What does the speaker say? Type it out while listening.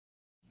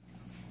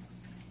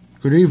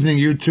Good evening,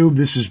 YouTube.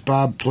 This is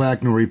Bob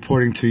Plackner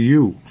reporting to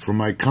you from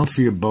my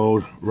comfy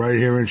abode right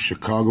here in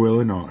Chicago,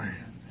 Illinois.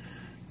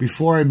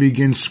 Before I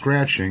begin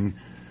scratching,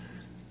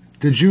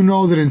 did you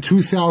know that in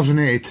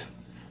 2008,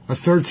 a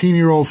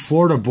 13-year-old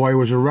Florida boy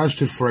was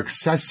arrested for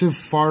excessive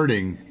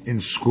farting in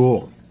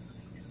school?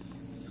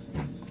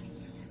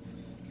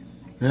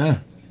 Yeah.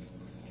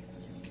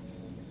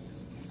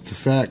 It's a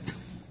fact.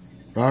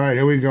 All right,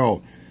 here we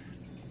go.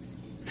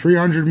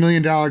 $300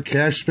 million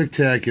cash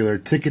spectacular,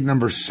 ticket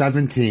number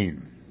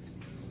 17.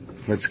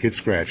 Let's get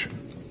scratching.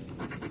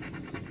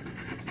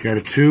 Got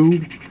a 2,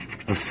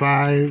 a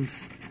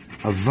 5,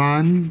 a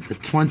 1, a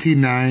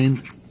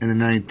 29, and a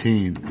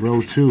 19. Row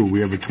 2,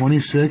 we have a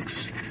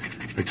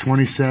 26, a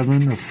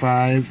 27, a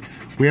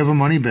 5. We have a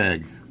money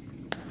bag.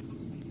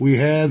 We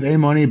have a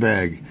money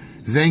bag.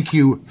 Thank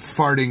you,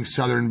 farting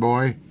Southern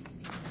boy.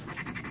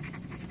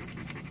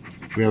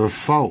 We have a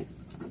 4,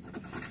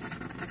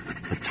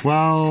 a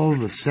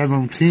 12, a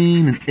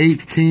 17, an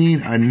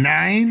 18, a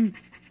 9,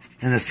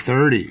 and a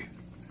 30.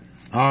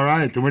 All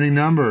right, the winning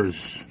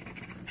numbers,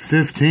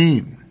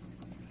 15.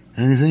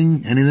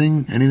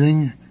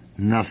 Anything?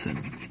 Nothing.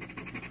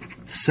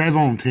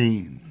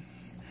 17.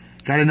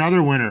 Got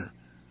another winner.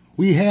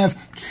 We have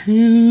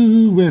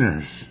 2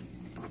 winners.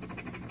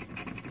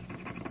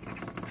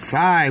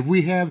 5.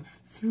 We have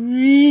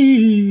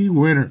 3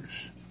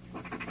 winners.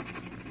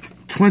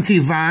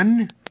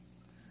 21.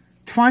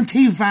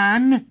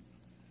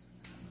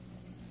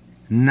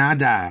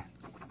 Nada.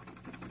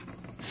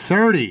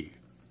 30.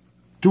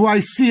 Do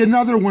I see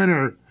another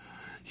winner?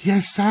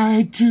 Yes,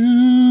 I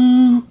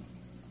do.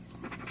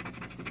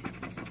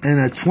 And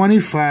a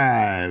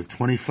 25.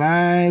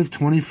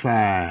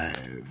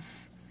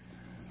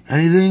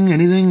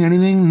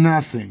 Anything?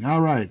 Nothing.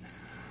 All right.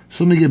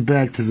 So let me get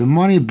back to the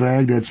money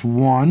bag. That's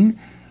 1.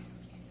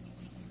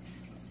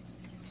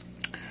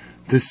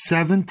 The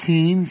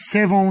 17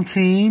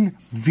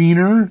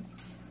 Wiener.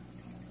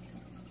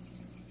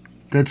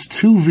 That's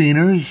 2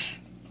 Wieners.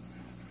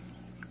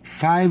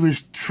 5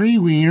 is 3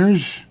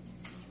 Wieners.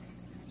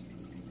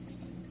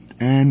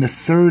 And the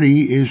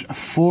 30 is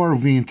 4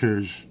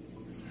 Wieners.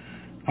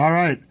 All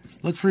right,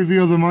 let's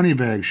reveal the money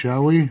bag,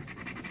 shall we?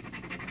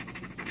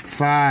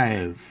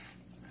 5.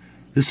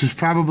 This is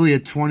probably a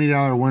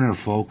 $20 winner,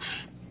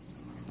 folks.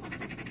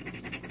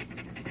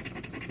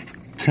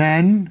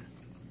 10.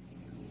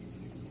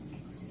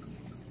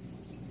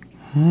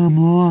 I'm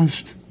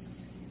lost.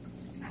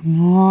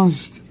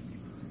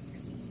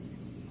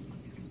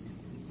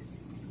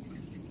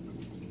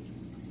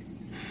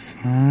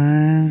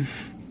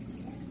 5,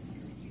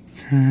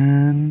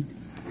 10.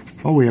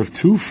 Oh, we have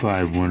 2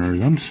 5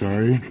 winners. I'm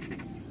sorry.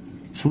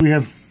 So we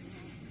have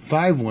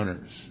 5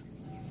 winners.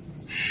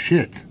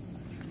 Shit.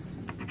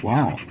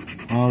 Wow.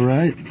 All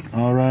right.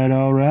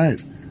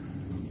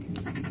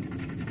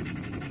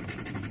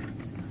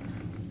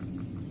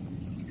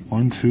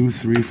 1, 2,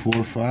 3,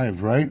 4,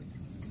 5, right?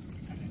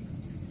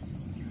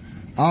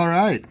 All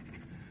right.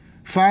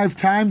 5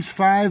 times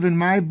 5 in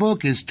my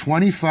book is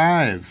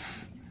 25.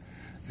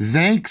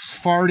 Thanks,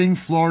 farting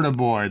Florida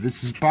boy.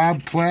 This is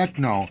Bob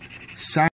Plackner.